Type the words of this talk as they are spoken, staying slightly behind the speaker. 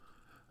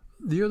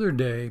The other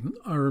day,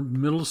 our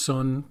middle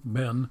son,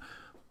 Ben,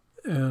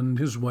 and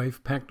his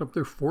wife packed up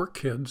their 4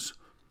 kids.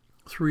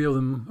 3 of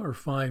them are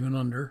 5 and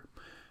under,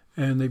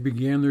 and they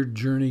began their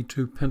journey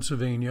to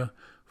Pennsylvania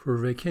for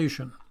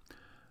vacation.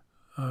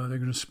 They're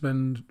going to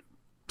spend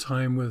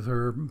time with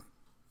her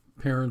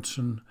parents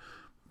and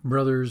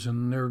brothers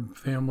and their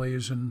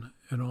families and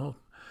all.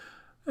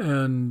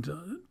 And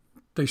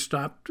they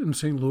stopped in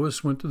St.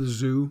 Louis, went to the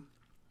zoo.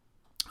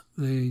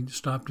 They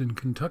stopped in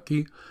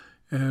Kentucky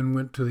and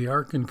went to the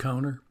Ark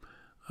Encounter,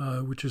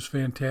 which is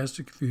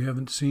fantastic. If you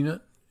haven't seen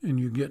it and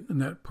you get in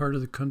that part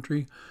of the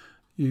country,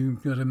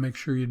 you've got to make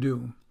sure you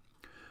do.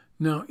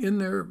 Now, in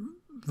their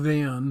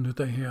van that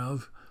they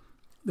have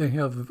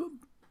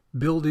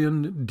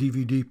built-in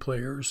DVD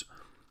players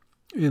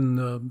in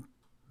the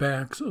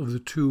backs of the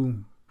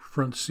 2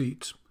 front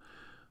seats,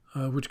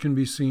 which can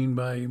be seen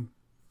by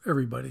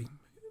everybody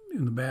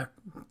in the back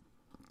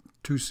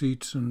 2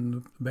 seats in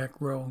the back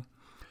row.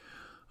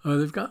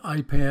 They've got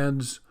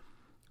iPads.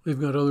 They've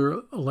got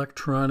other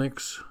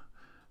electronics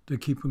to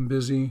keep them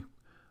busy.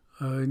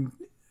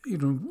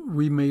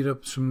 We made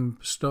up some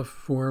stuff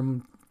for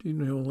them,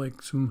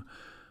 like some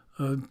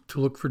to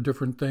look for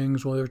different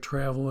things while they're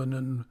traveling,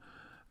 and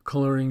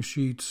coloring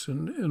sheets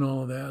and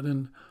all of that.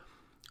 And,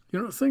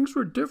 things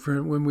were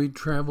different when we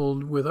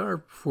traveled with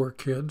our 4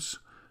 kids,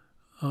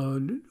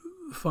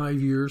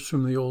 5 years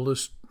from the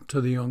oldest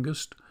to the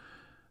youngest,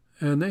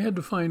 and they had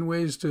to find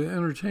ways to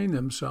entertain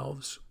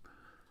themselves.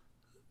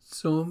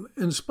 So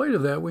in spite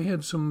of that, we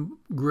had some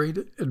great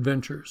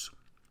adventures,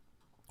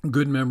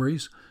 good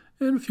memories,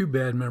 and a few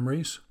bad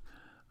memories.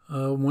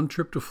 One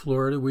trip to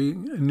Florida, we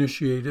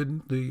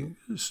initiated the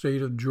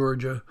state of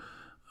Georgia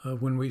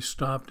when we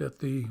stopped at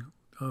the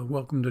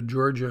Welcome to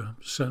Georgia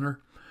Center.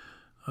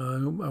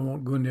 I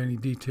won't go into any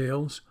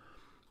details.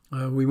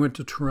 We went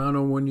to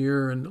Toronto one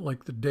year, and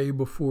like the day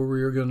before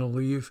we were going to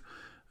leave,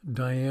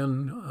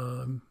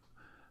 Diane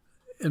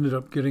ended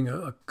up getting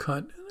a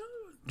cut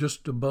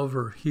just above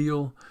her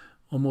heel,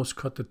 almost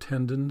cut the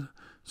tendon.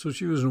 So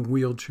she was in a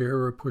wheelchair.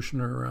 We were pushing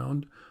her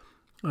around.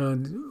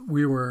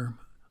 We were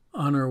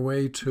on our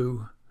way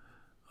to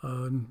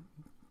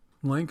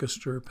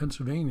Lancaster,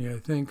 Pennsylvania, I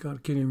think. I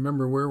can't even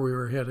remember where we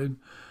were headed.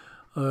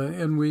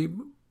 And we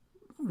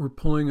were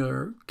pulling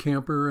our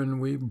camper,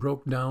 and we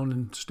broke down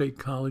in State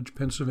College,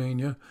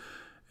 Pennsylvania.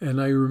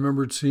 And I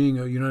remembered seeing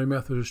a United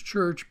Methodist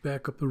Church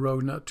back up the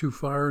road not too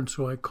far, and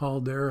so I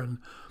called there, and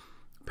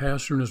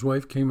pastor and his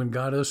wife came and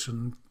got us,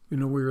 and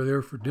we were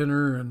there for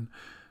dinner, and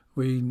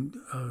we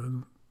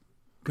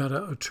got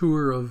a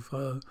tour of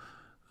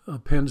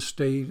Penn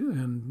State,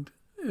 and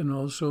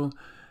also,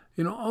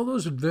 all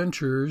those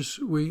adventures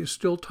we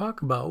still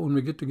talk about when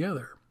we get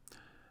together.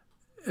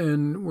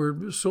 And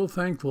we're so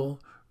thankful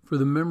for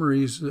the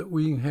memories that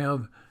we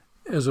have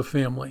as a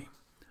family.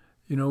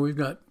 We've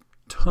got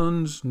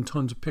tons and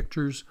tons of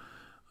pictures,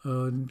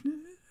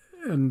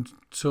 and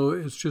so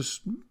it's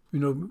just,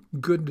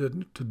 good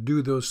to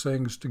do those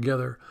things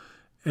together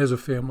as a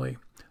family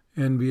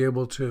and be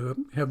able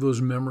to have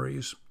those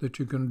memories that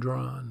you can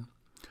draw on.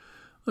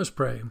 Let's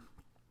pray.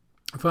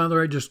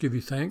 Father, I just give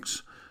you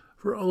thanks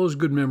for all those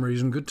good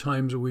memories and good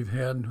times that we've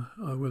had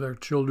with our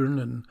children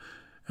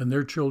and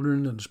their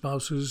children and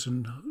spouses.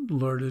 And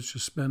Lord, it's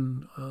just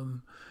been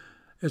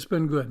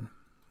good.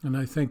 And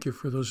I thank you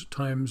for those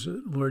times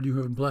that, Lord, you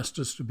have blessed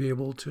us to be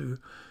able to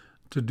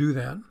do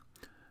that.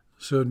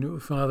 So,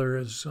 Father,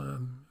 as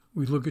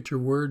we look at your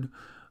word,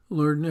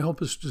 Lord,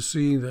 help us to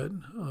see that,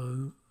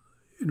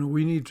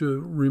 we need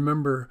to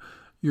remember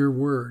your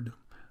word,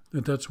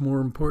 that's more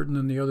important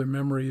than the other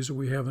memories that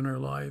we have in our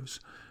lives.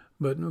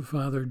 But,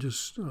 Father,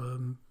 just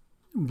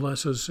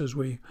bless us as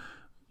we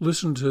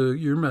listen to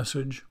your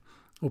message.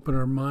 Open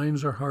our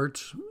minds, our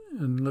hearts,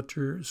 and let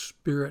your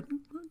Spirit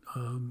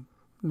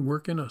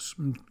work in us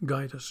and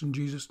guide us in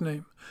Jesus'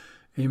 name.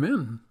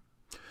 Amen.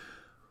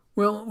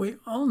 Well, we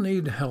all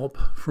need help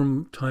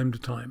from time to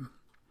time.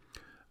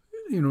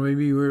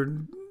 Maybe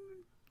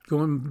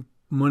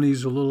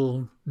money's a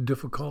little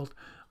difficult.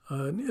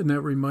 And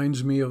that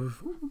reminds me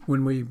of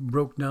when we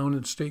broke down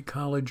at State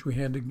College. We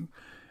had to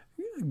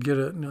get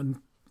a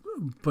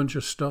bunch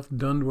of stuff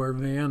done to our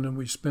van, and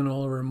we spent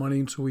all of our money.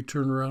 And so we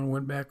turned around and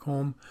went back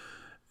home.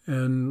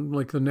 And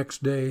like the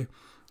next day,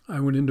 I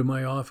went into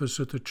my office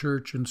at the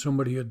church, and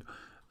somebody had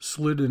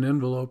slid an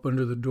envelope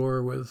under the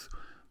door with,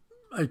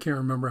 I can't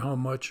remember how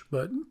much,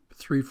 but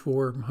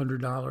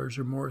 $300-400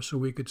 or more, so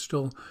we could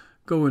still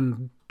go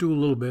and do a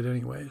little bit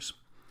anyways.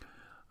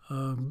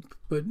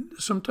 But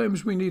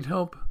sometimes we need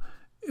help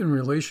in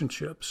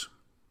relationships,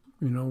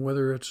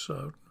 whether it's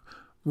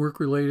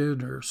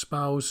work-related or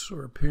spouse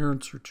or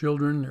parents or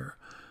children or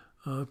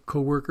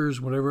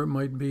co-workers, whatever it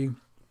might be.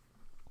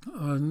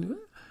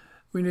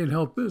 We need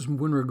help when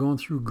we're going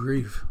through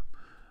grief,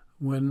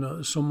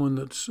 when someone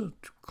that's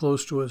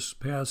close to us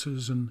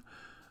passes, and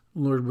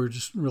Lord, we're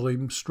just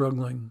really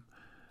struggling.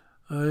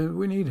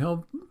 We need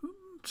help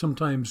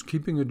sometimes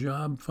keeping a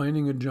job,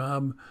 finding a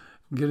job,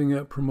 getting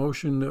that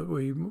promotion that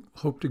we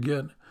hope to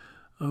get.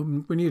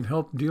 We need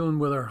help dealing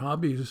with our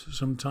hobbies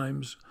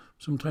sometimes.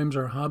 Sometimes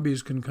our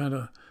hobbies can kind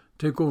of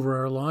take over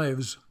our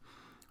lives.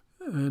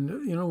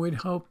 And,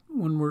 we'd help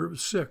when we're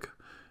sick.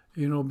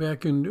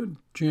 Back in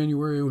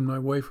January when my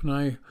wife and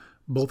I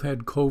both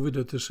had COVID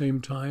at the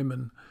same time,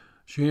 and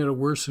she had it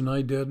worse than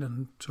I did.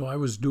 And so I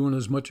was doing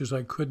as much as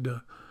I could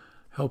to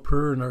help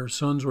her, and our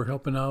sons were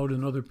helping out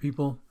and other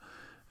people.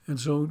 And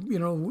so,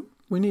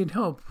 we need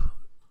help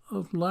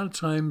a lot of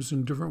times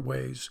in different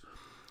ways.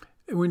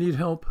 And we need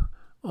help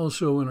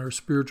also in our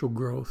spiritual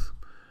growth.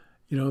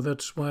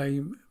 That's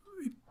why,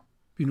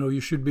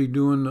 you should be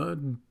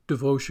doing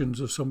devotions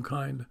of some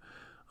kind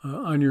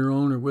on your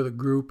own or with a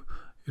group.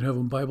 You have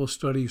a Bible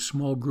study,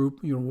 small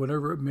group,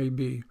 whatever it may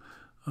be.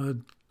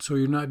 So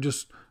you're not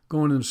just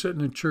going and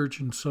sitting in church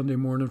on Sunday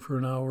morning for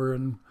an hour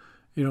and,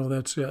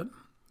 that's it.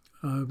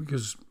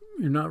 Because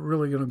you're not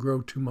really going to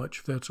grow too much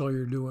if that's all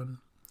you're doing.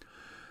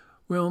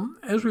 Well,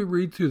 as we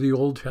read through the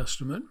Old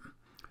Testament,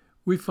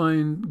 we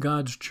find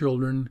God's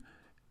children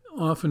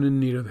often in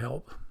need of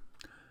help.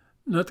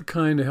 Not the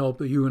kind of help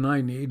that you and I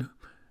need,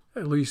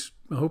 at least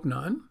I hope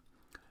not,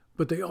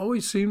 but they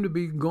always seem to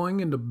be going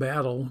into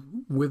battle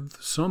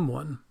with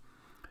someone.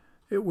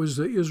 It was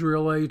the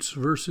Israelites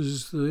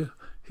versus the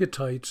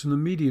Hittites and the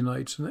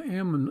Midianites and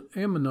the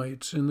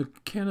Ammonites and the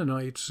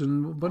Canaanites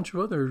and a bunch of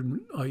other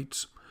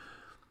ites.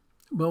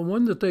 Well,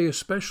 one that they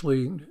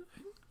especially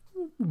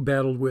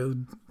battled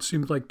with,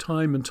 seems like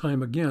time and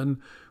time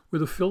again, were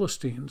the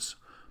Philistines.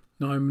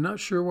 Now, I'm not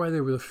sure why they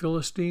were the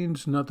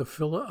Philistines, not the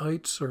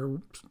Philites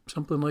or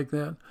something like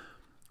that,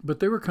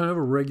 but they were kind of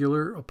a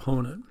regular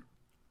opponent.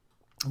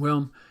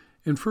 Well,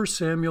 in 1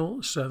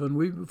 Samuel 7,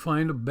 we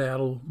find a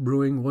battle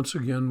brewing once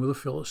again with the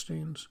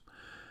Philistines.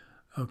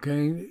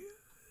 Okay,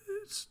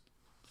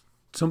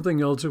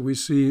 something else that we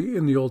see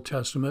in the Old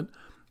Testament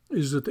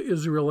is that the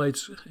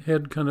Israelites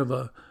had kind of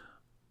a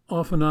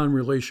off and on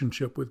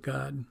relationship with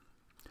God,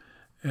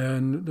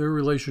 and their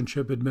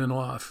relationship had been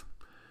off.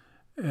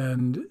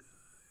 And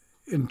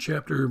in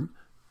chapter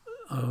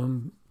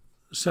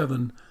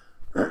 7,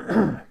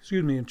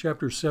 in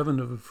chapter 7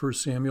 of 1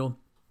 Samuel,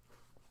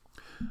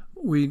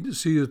 we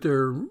see that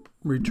they're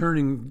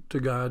returning to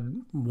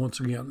God once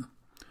again.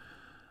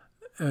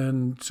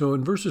 And so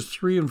in verses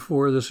 3 and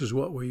 4, this is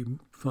what we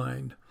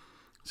find.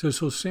 It says,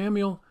 "So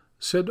Samuel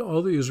said to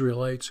all the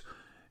Israelites,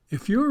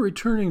 'If you are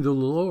returning to the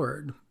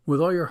Lord with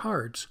all your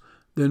hearts,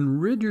 then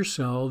rid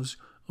yourselves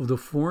of the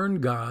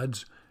foreign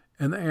gods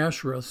and the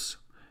Ashereths,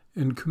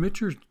 and commit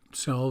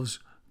yourselves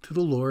to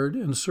the Lord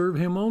and serve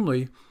him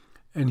only,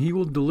 and he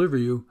will deliver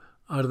you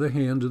out of the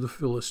hand of the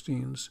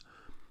Philistines.'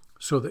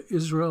 So the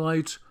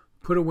Israelites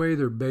put away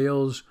their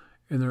Baals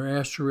and their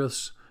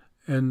Ashereths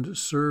and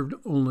served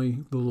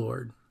only the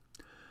Lord."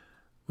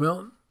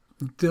 Well,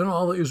 then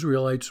all the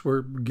Israelites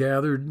were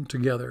gathered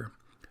together,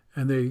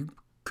 and they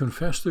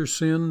confessed their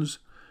sins,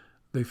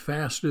 they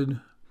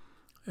fasted,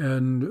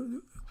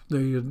 and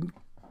they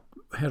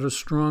had a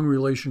strong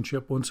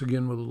relationship once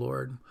again with the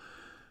Lord.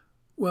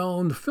 Well,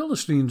 when the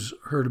Philistines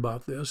heard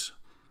about this,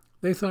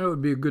 they thought it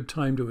would be a good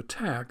time to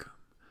attack,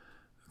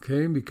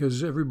 okay,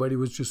 because everybody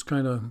was just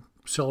kind of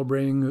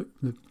celebrating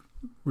the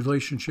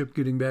relationship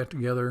getting back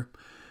together.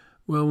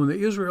 Well, when the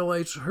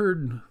Israelites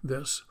heard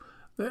this,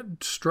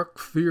 that struck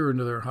fear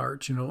into their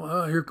hearts.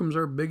 Here comes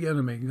our big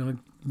enemy, going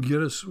to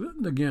get us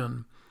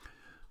again.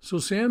 So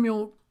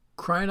Samuel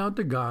cried out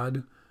to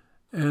God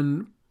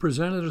and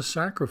presented a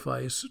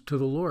sacrifice to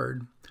the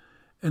Lord.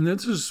 And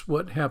this is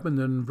what happened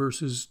in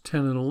verses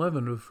 10 and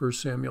 11 of 1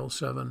 Samuel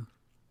 7.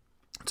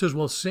 It says,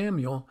 "While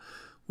Samuel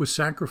was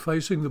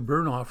sacrificing the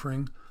burnt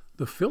offering,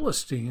 the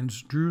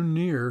Philistines drew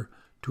near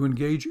to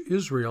engage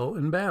Israel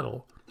in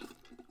battle.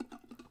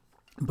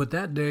 But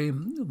that day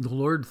the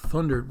Lord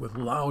thundered with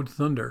loud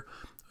thunder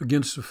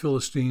against the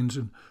Philistines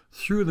and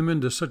threw them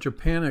into such a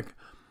panic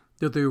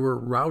that they were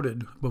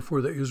routed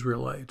before the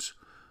Israelites.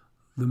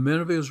 The men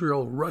of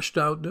Israel rushed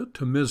out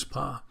to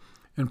Mizpah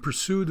and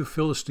pursued the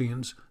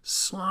Philistines,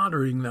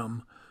 slaughtering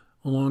them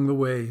along the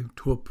way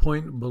to a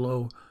point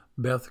below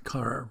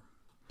Beth-kar."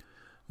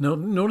 Now,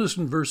 notice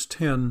in verse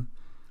 10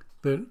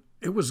 that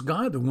it was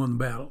God that won the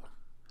battle.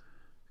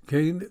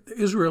 Okay, the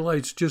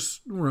Israelites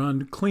just were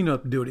on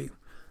cleanup duty.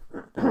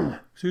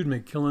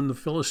 Killing the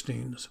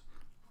Philistines.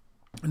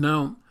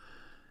 Now,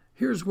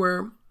 here's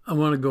where I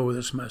want to go with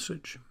this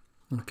message.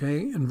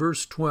 Okay, in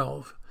verse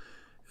 12,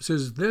 it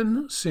says,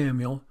 "Then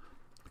Samuel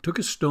took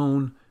a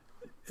stone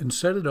and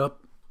set it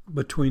up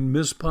between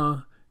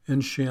Mizpah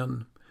and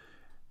Shen,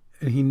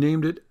 and he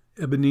named it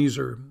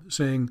Ebenezer,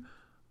 saying,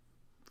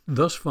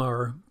 'Thus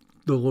far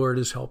the Lord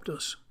has helped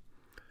us.'"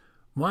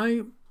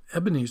 Why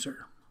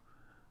Ebenezer?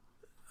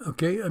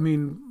 Okay,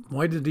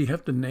 why did he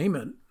have to name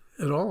it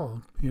at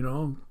all?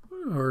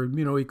 Or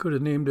he could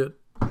have named it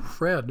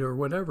Fred or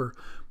whatever.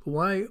 But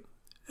why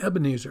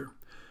Ebenezer?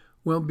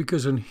 Well,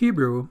 because in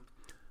Hebrew,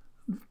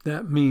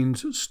 that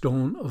means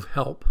stone of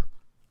help.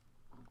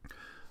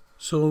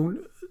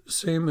 So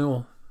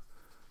Samuel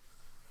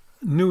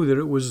knew that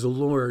it was the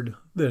Lord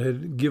that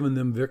had given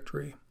them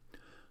victory.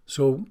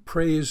 So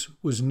praise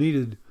was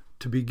needed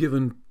to be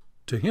given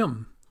to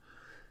him.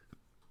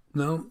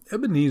 Now,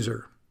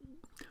 Ebenezer,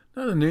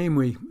 not a name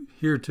we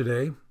hear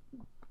today.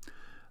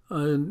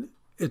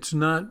 It's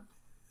not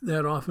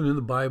that often in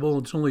the Bible.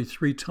 It's only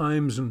 3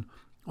 times, and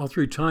all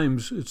 3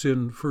 times it's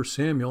in 1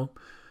 Samuel.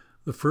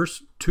 The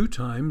first 2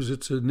 times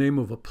it's a name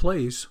of a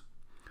place.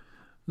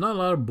 Not a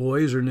lot of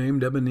boys are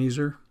named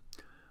Ebenezer.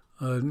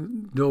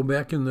 Though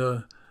back in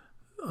the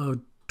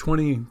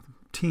 20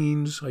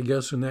 teens, I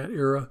guess, in that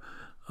era,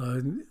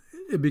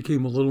 it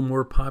became a little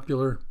more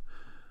popular.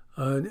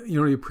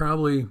 You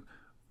probably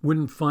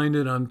wouldn't find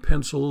it on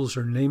pencils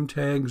or name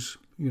tags,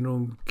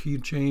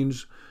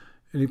 keychains,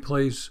 any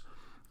place.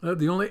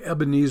 The only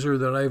Ebenezer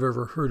that I've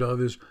ever heard of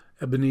is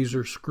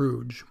Ebenezer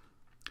Scrooge.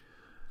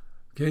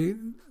 Okay,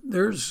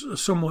 there's a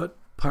somewhat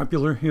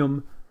popular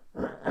hymn,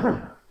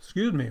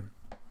 excuse me,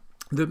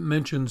 that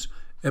mentions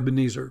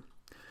Ebenezer.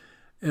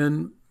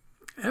 And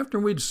after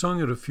we'd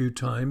sung it a few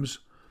times,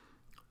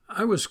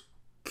 I was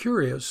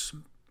curious,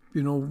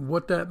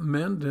 what that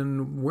meant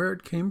and where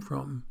it came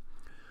from.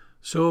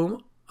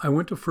 So I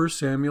went to 1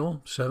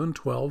 Samuel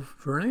 7:12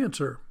 for an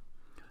answer.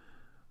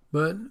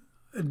 But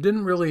it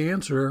didn't really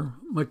answer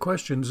my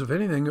questions. If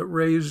anything, it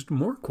raised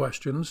more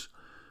questions.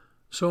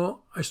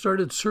 So I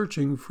started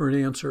searching for an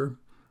answer,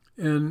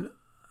 and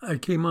I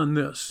came on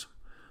this,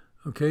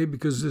 okay?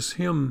 Because this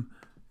hymn,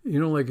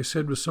 like I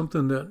said, was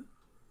something that,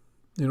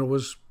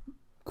 was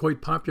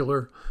quite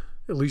popular,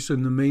 at least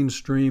in the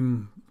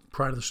mainstream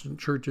Protestant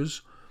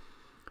churches.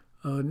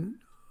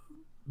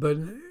 But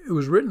it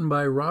was written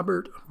by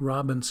Robert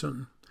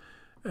Robinson,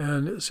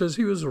 and it says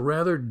he was a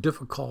rather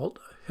difficult,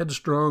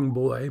 headstrong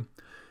boy,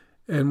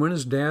 and when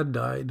his dad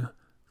died,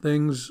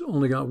 things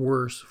only got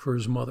worse for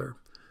his mother.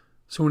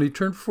 So when he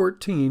turned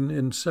 14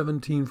 in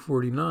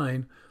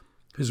 1749,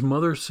 his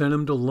mother sent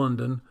him to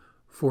London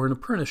for an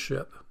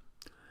apprenticeship.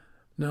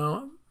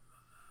 Now,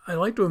 I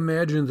like to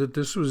imagine that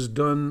this was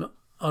done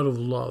out of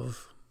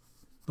love,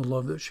 the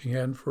love that she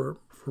had for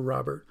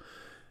Robert,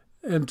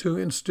 and to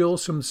instill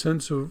some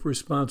sense of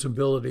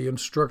responsibility and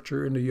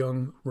structure into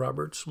young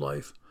Robert's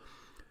life.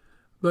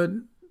 But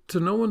to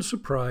no one's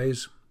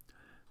surprise,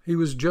 he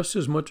was just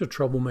as much a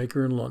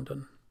troublemaker in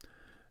London.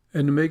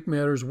 And to make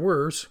matters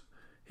worse,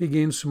 he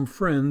gained some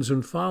friends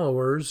and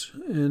followers,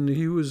 and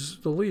he was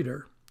the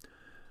leader.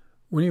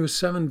 When he was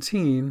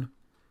 17,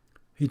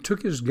 he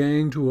took his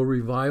gang to a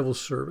revival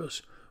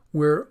service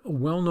where a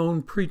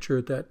well-known preacher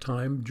at that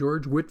time,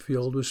 George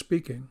Whitefield, was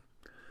speaking.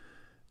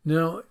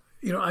 Now,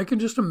 I can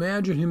just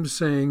imagine him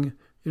saying,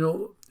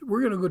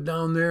 we're going to go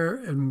down there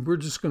and we're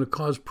just going to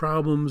cause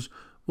problems.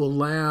 We'll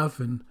laugh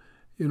and,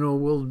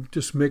 we'll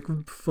just make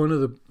fun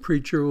of the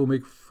preacher. We'll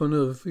make fun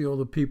of,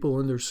 the people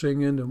when they're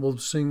singing, and we'll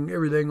sing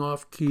everything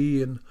off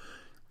key, and,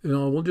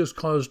 we'll just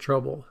cause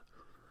trouble.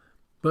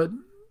 But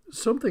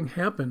something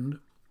happened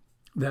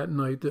that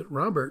night that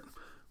Robert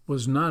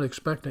was not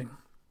expecting.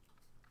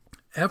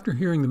 After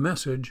hearing the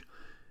message,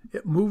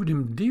 it moved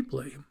him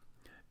deeply,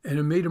 and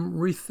it made him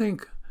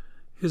rethink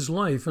his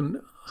life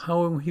and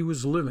how he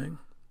was living.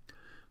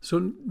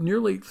 So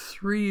nearly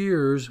 3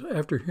 years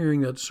after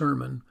hearing that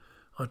sermon,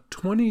 a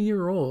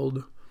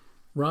 20-year-old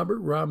Robert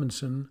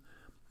Robinson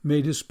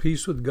made his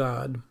peace with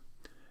God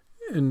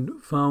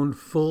and found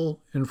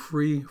full and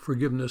free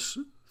forgiveness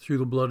through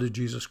the blood of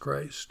Jesus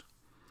Christ.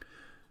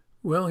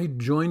 Well, he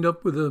joined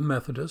up with the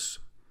Methodists,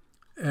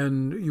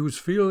 and he was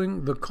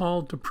feeling the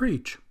call to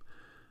preach.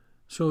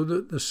 So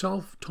the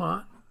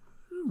self-taught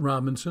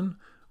Robinson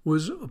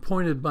was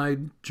appointed by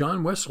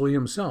John Wesley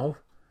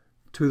himself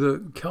to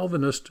the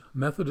Calvinist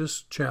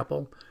Methodist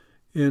Chapel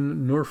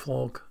in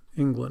Norfolk,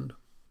 England.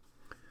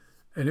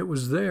 And it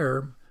was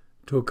there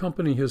to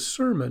accompany his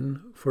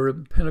sermon for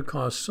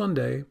Pentecost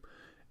Sunday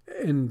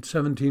in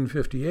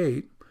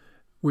 1758,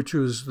 which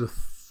was the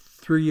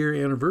 3-year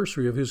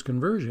anniversary of his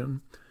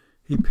conversion.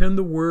 He penned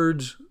the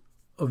words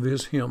of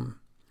his hymn,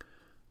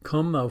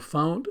 "Come, thou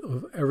fount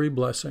of every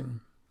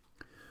blessing."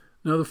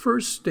 Now, the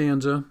first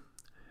stanza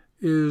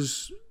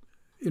is,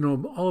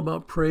 all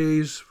about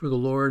praise for the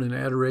Lord and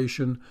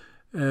adoration.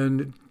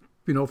 And,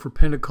 for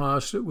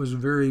Pentecost, it was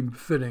very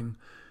fitting.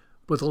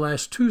 But the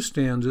last 2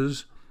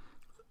 stanzas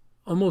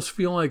almost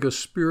feel like a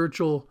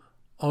spiritual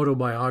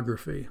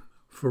autobiography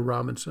for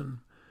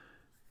Robinson.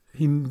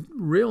 He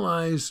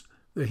realized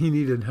that he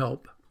needed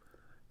help.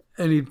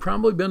 And he'd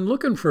probably been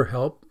looking for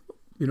help,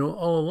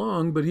 all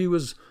along, but he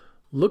was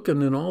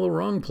looking in all the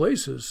wrong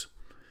places.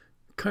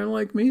 Kind of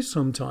like me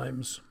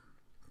sometimes.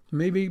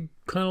 Maybe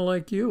kind of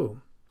like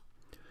you.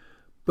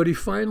 But he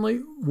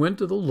finally went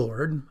to the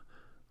Lord,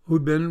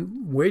 who'd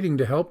been waiting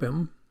to help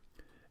him,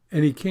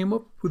 and he came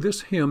up with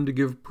this hymn to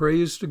give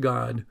praise to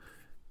God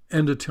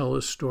and to tell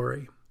his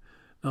story.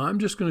 Now, I'm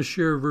just going to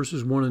share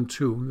verses 1 and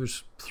 2.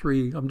 There's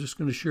 3. I'm just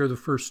going to share the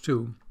first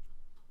 2.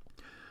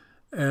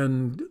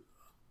 And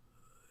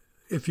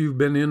if you've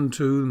been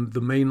into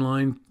the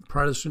mainline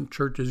Protestant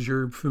churches,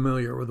 you're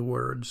familiar with the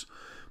words.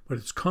 But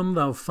it's, "Come,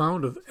 thou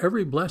fount of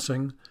every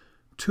blessing,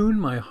 tune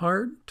my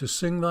heart to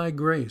sing thy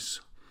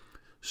grace.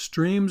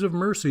 Streams of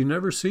mercy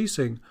never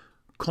ceasing,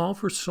 call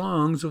for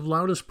songs of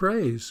loudest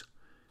praise.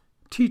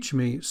 Teach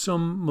me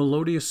some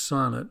melodious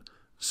sonnet,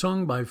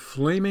 sung by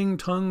flaming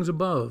tongues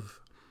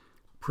above.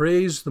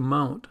 Praise the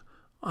mount.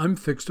 I'm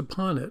fixed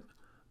upon it.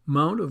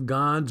 Mount of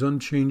God's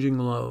unchanging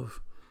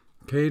love.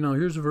 Okay, now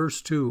here's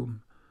verse 2.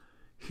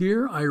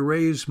 Here I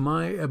raise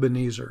my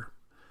Ebenezer.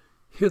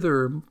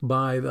 Hither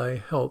by thy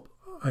help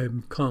I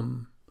am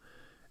come.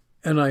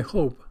 And I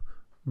hope,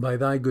 by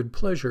thy good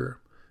pleasure,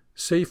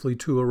 safely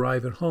to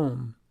arrive at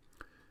home.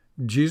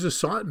 Jesus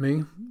sought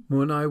me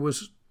when I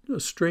was a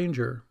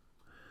stranger,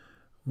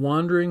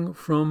 wandering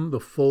from the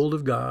fold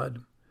of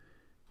God.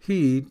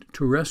 He,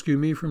 to rescue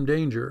me from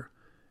danger,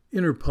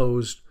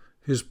 interposed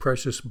his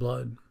precious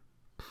blood.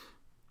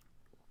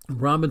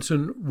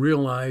 Robinson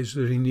realized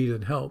that he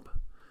needed help.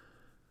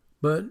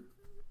 But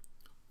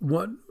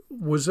what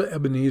was the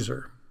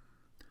Ebenezer?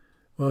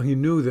 Well, he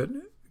knew that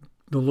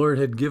the Lord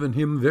had given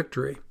him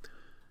victory,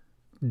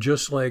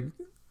 just like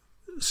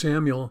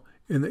Samuel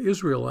and the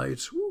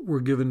Israelites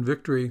were given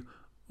victory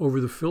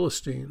over the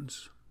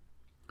Philistines.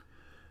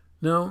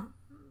 Now,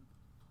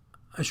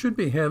 I should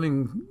be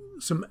having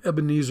some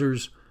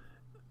Ebenezers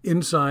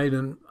inside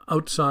and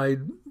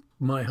outside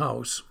my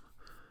house.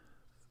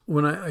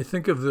 When I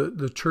think of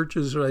the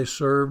churches that I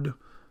served,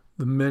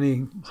 the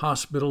many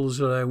hospitals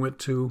that I went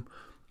to,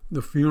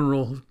 the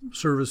funeral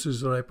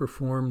services that I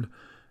performed,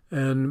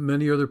 and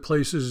many other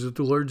places that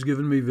the Lord's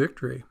given me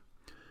victory.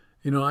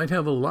 I'd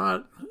have a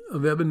lot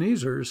of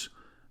Ebenezers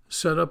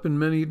set up in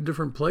many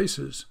different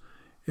places.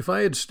 If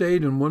I had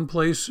stayed in one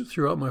place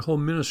throughout my whole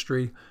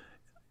ministry,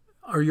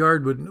 our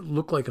yard would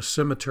look like a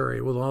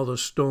cemetery with all the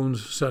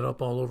stones set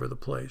up all over the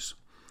place.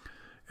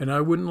 And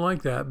I wouldn't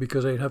like that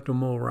because I'd have to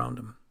mow around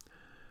them.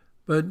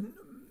 But,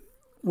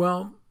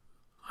 well,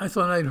 I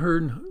thought I'd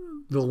heard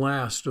the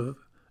last of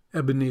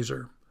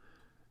Ebenezer,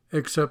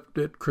 except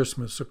at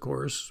Christmas, of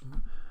course.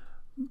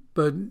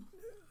 But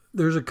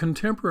there's a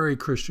contemporary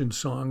Christian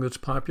song that's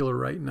popular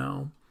right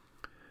now.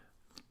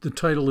 The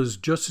title is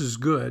Just As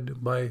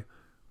Good by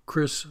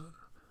Chris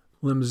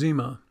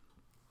Lemzima.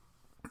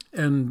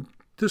 And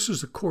this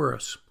is the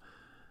chorus.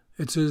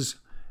 It says,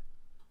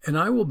 and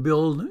I will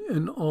build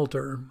an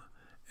altar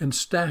and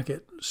stack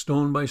it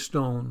stone by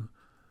stone,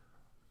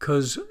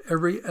 'cause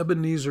every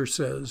Ebenezer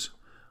says,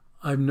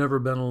 I've never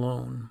been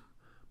alone.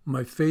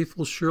 My faith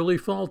will surely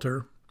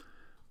falter,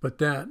 but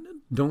that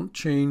don't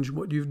change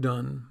what you've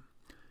done,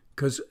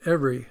 'cause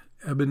every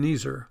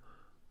Ebenezer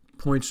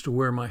points to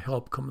where my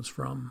help comes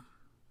from.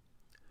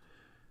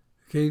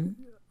 Okay,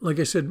 like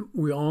I said,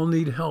 we all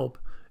need help,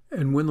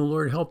 and when the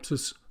Lord helps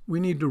us, we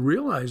need to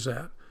realize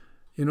that.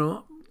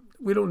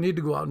 We don't need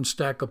to go out and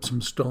stack up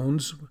some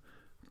stones,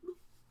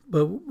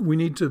 but we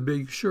need to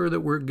be sure that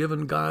we're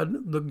giving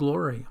God the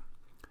glory.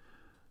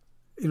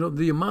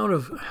 The amount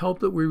of help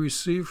that we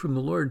receive from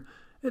the Lord,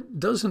 it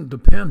doesn't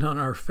depend on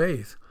our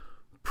faith.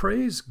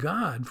 Praise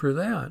God for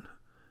that.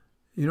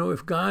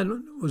 If God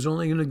was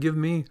only going to give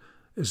me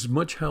as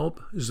much help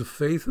as the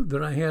faith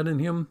that I had in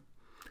him,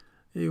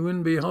 he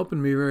wouldn't be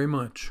helping me very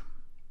much.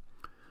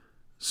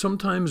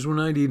 Sometimes when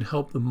I need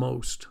help the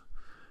most,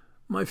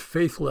 my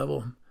faith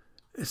level,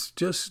 it's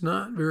just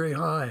not very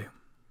high.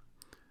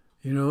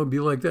 It'd be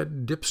like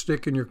that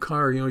dipstick in your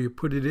car. You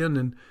put it in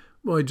and,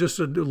 just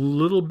a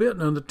little bit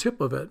on the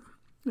tip of it.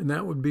 And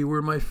that would be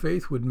where my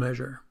faith would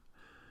measure.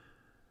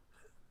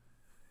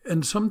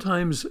 And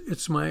sometimes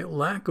it's my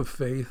lack of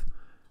faith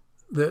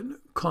that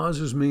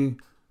causes me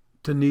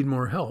to need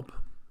more help.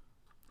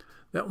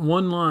 That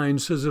one line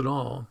says it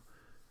all,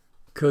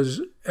 because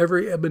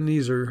every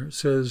Ebenezer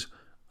says,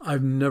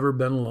 I've never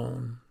been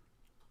alone.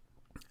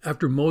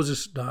 After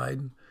Moses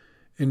died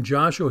and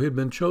Joshua had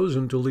been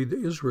chosen to lead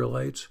the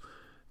Israelites,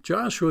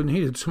 Joshua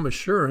needed some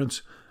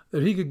assurance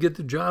that he could get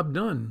the job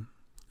done.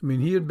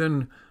 He had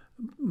been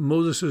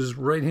Moses'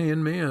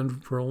 right-hand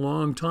man for a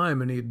long time,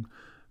 and he'd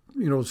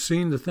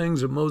seen the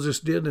things that Moses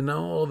did, and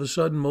now all of a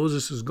sudden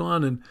Moses is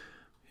gone and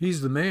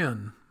he's the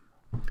man.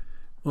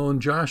 Well, in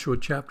Joshua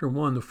chapter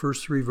 1, the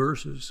first 3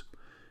 verses,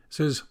 it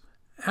says,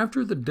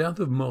 after the death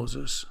of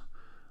Moses,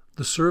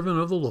 the servant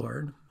of the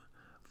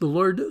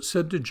Lord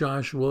said to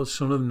Joshua,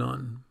 son of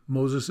Nun,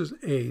 Moses'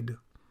 aide,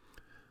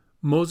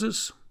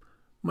 Moses,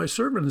 my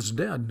servant is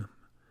dead.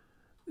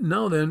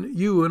 Now then,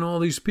 you and all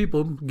these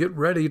people get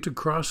ready to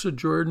cross the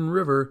Jordan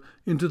River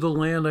into the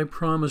land I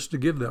promised to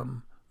give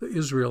them, the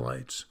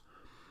Israelites.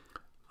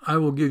 I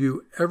will give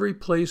you every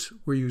place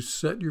where you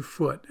set your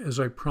foot, as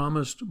I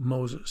promised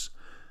Moses.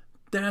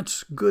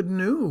 That's good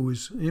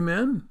news.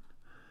 Amen?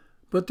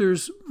 But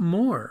there's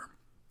more.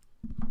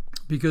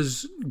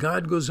 Because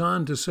God goes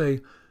on to say,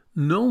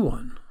 no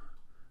one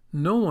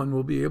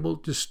will be able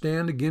to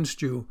stand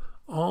against you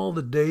all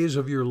the days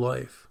of your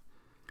life.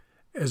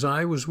 As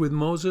I was with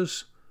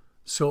Moses,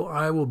 so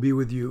I will be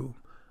with you.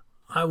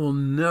 I will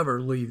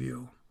never leave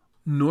you,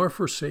 nor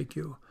forsake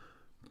you.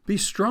 Be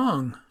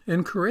strong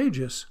and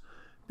courageous,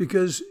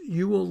 because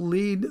you will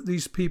lead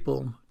these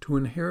people to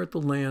inherit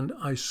the land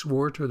I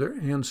swore to their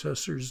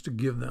ancestors to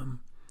give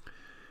them.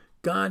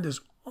 God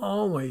is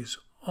always,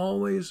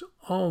 always,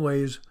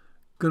 always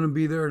going to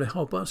be there to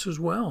help us as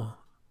well.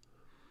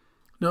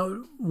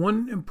 Now,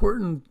 one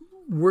important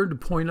word to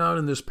point out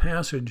in this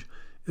passage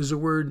is the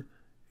word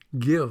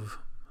give.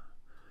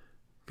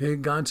 Okay,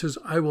 God says,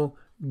 I will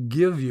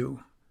give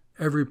you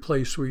every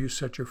place where you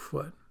set your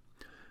foot.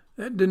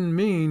 That didn't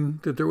mean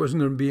that there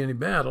wasn't going to be any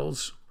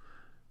battles.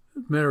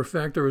 Matter of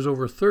fact, there was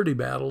over 30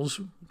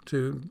 battles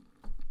to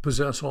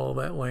possess all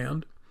that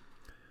land.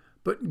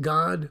 But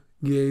God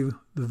gave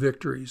the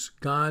victories.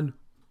 God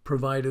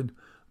provided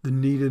the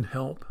needed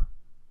help.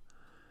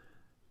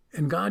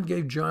 And God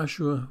gave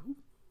Joshua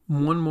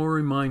one more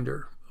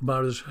reminder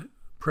about his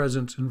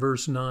presence in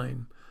verse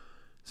 9.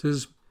 It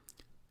says,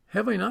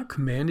 have I not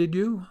commanded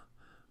you?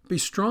 Be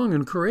strong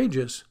and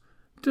courageous.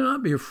 Do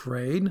not be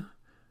afraid.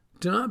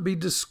 Do not be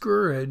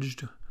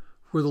discouraged,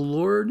 for the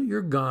Lord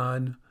your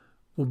God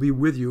will be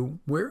with you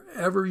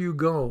wherever you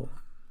go.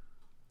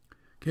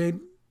 Okay?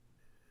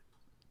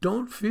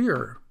 Don't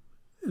fear,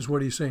 is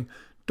what he's saying.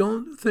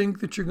 Don't think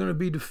that you're going to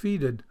be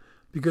defeated,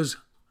 because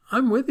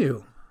I'm with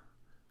you.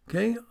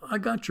 Okay? I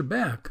got your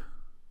back.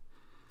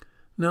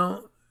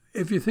 Now,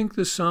 if you think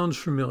this sounds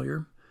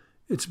familiar,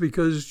 it's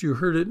because you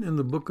heard it in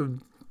the book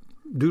of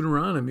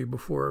Deuteronomy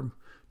before,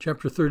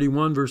 chapter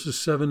 31, verses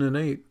 7 and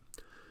 8. It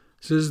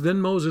says, then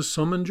Moses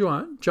summoned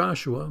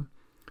Joshua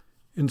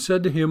and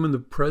said to him in the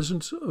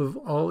presence of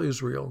all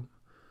Israel,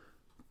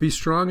 be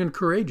strong and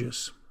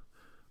courageous,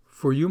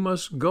 for you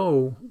must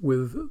go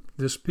with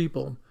this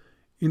people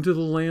into the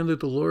land that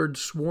the Lord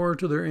swore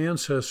to their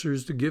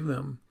ancestors to give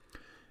them,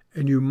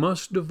 and you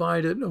must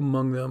divide it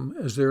among them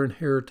as their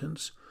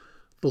inheritance.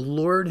 The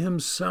Lord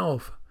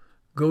himself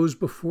goes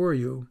before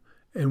you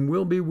and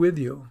will be with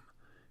you.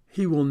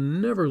 He will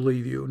never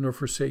leave you nor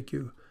forsake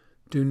you.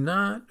 Do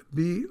not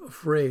be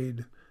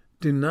afraid.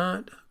 Do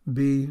not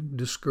be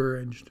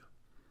discouraged.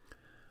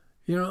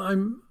 You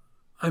know,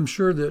 I'm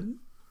sure that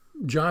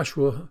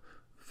Joshua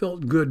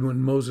felt good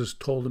when Moses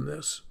told him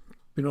this.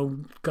 You know,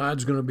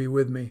 God's going to be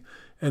with me.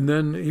 And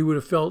then he would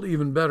have felt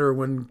even better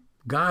when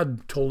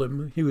God told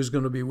him he was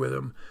going to be with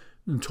him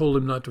and told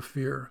him not to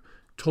fear,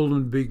 told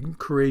him to be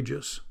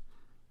courageous.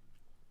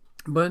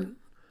 But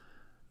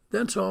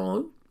that's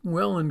all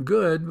well and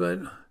good, but,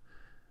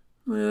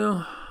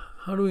 well,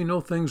 how do we know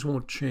things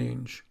won't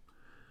change?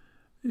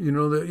 You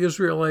know, the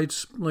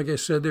Israelites, like I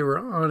said, they were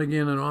on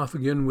again and off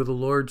again with the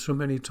Lord so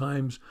many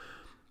times.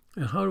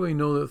 And how do we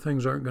know that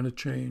things aren't going to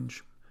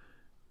change?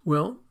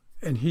 Well,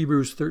 in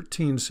Hebrews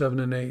 13, 7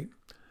 and 8,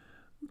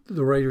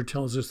 the writer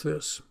tells us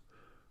this.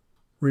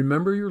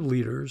 Remember your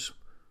leaders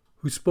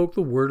who spoke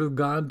the word of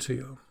God to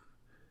you.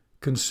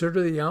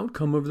 Consider the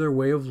outcome of their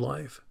way of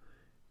life.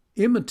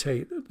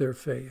 Imitate their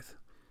faith.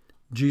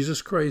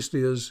 Jesus Christ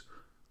is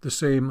the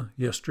same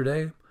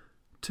yesterday,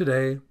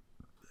 today,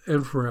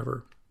 and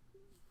forever.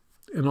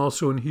 And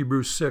also in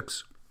Hebrews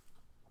 6,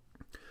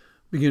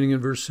 beginning in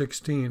verse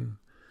 16,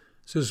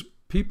 it says,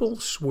 people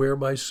swear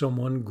by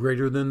someone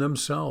greater than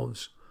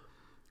themselves,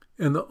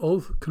 and the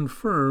oath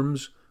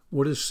confirms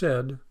what is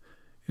said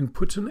and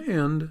puts an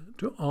end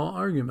to all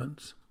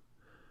arguments,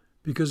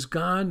 because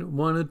God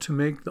wanted to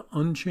make the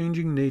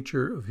unchanging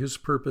nature of his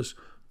purpose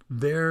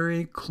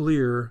very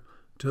clear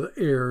to the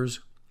heirs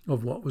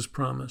of what was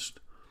promised.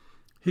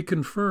 He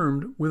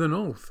confirmed with an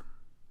oath.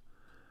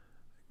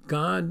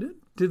 God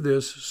did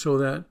this so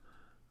that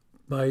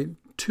by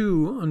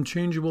two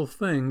unchangeable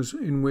things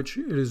in which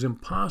it is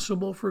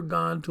impossible for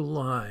God to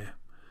lie,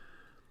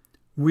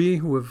 we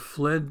who have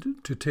fled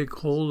to take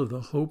hold of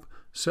the hope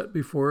set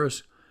before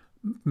us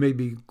may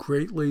be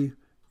greatly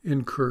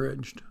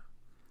encouraged.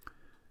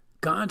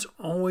 God's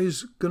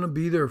always going to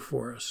be there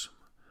for us.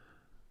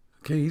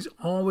 Okay, he's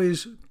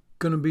always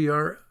going to be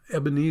our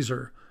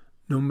Ebenezer,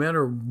 no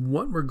matter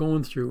what we're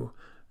going through.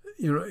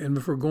 You know, and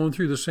if we're going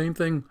through the same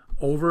thing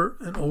over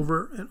and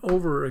over and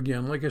over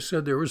again, like I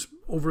said, there was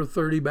over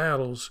 30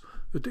 battles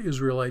that the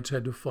Israelites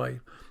had to fight.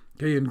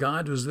 Okay, and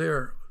God was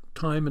there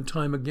time and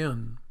time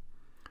again.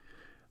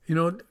 You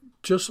know,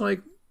 just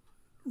like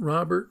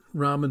Robert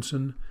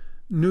Robinson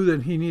knew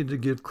that he needed to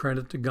give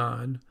credit to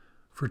God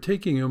for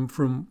taking him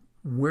from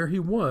where he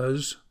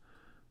was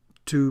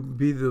to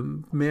be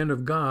the man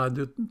of God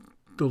that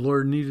the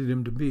Lord needed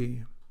him to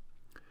be.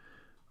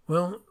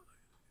 Well,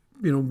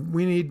 you know,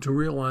 we need to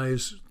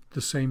realize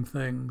the same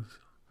things.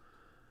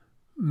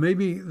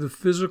 Maybe the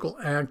physical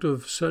act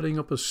of setting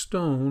up a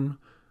stone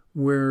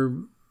where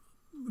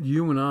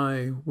you and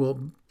I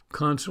will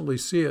constantly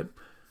see it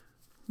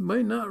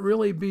might not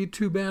really be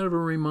too bad of a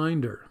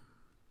reminder.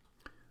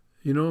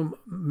 You know,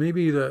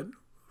 maybe that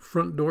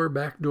front door,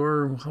 back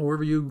door,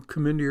 however you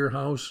come into your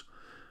house,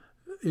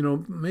 you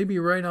know, maybe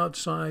right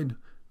outside,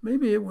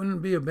 maybe it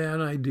wouldn't be a bad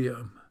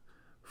idea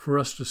for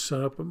us to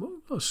set up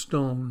a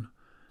stone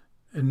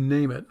and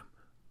name it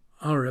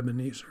our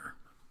Ebenezer.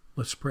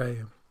 Let's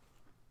pray.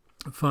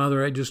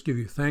 Father, I just give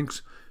you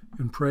thanks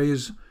and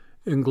praise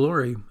and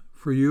glory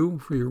for you,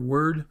 for your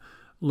word.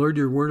 Lord,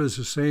 your word is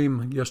the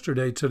same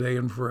yesterday, today,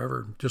 and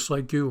forever, just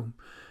like you.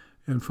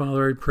 And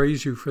Father, I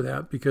praise you for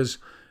that because,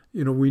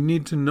 you know, we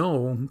need to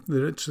know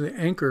that it's the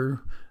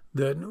anchor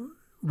that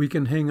we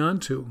can hang on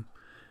to,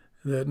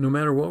 that no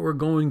matter what we're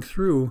going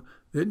through,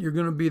 that you're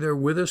going to be there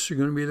with us, you're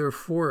going to be there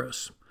for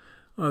us.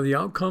 The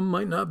outcome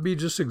might not be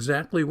just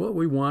exactly what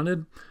we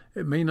wanted.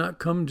 It may not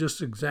come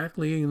just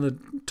exactly in the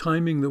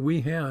timing that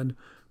we had,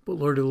 but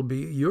Lord, it'll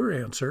be your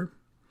answer,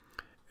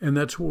 and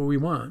that's what we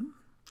want.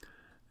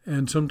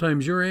 And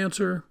sometimes your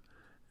answer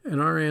and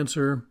our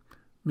answer,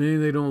 maybe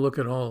they don't look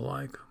at all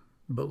alike,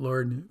 but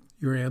Lord,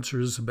 your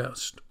answer is the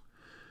best.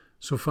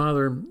 So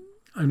Father,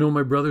 I know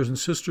my brothers and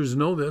sisters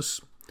know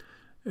this,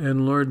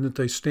 and Lord, that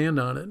they stand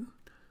on it.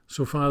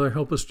 So Father,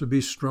 help us to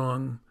be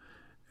strong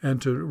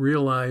and to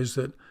realize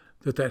that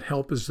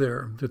help is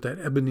there, that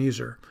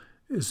Ebenezer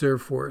is there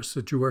for us,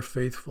 that you are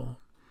faithful.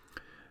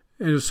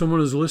 And if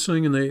someone is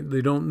listening and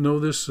they don't know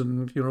this,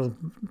 and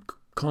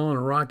calling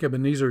a rock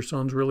Ebenezer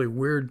sounds really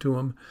weird to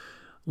them,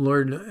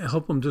 Lord,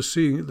 help them to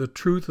see the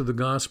truth of the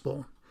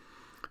gospel,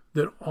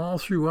 that all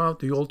throughout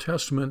the Old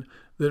Testament,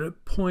 that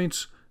it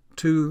points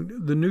to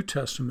the New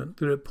Testament,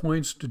 that it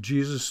points to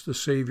Jesus, the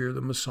Savior,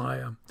 the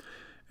Messiah.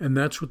 And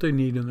that's what they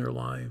need in their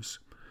lives.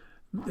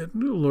 That,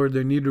 Lord,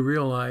 they need to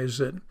realize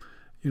that,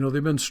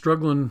 they've been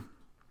struggling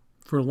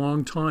for a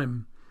long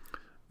time,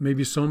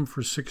 maybe some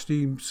for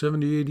 60,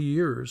 70, 80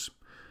 years,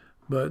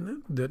 but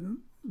that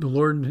the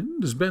Lord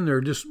has been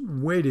there just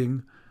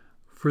waiting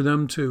for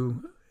them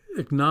to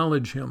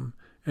acknowledge him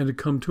and to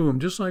come to him,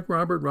 just like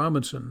Robert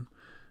Robinson.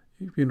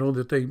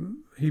 That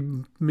he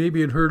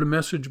maybe had heard a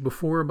message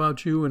before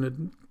about you and it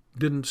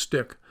didn't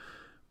stick.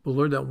 But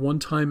Lord, that one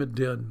time it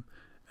did,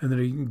 and that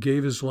he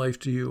gave his life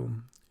to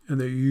you,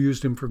 and that you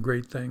used him for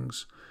great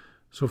things.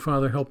 So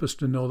Father, help us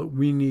to know that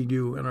we need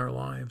you in our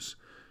lives.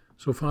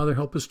 So Father,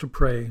 help us to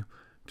pray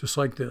just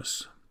like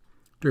this.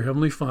 Dear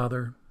Heavenly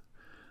Father,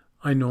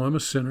 I know I'm a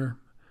sinner.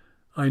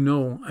 I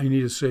know I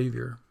need a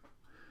Savior.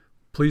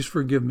 Please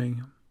forgive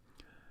me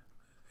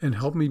and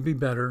help me be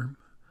better.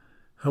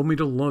 Help me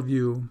to love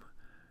you.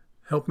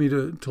 Help me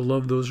to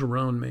love those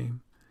around me.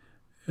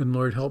 And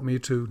Lord, help me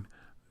to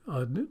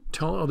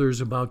tell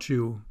others about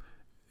you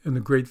and the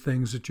great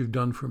things that you've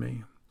done for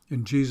me.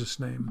 In Jesus'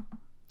 name,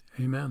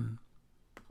 amen.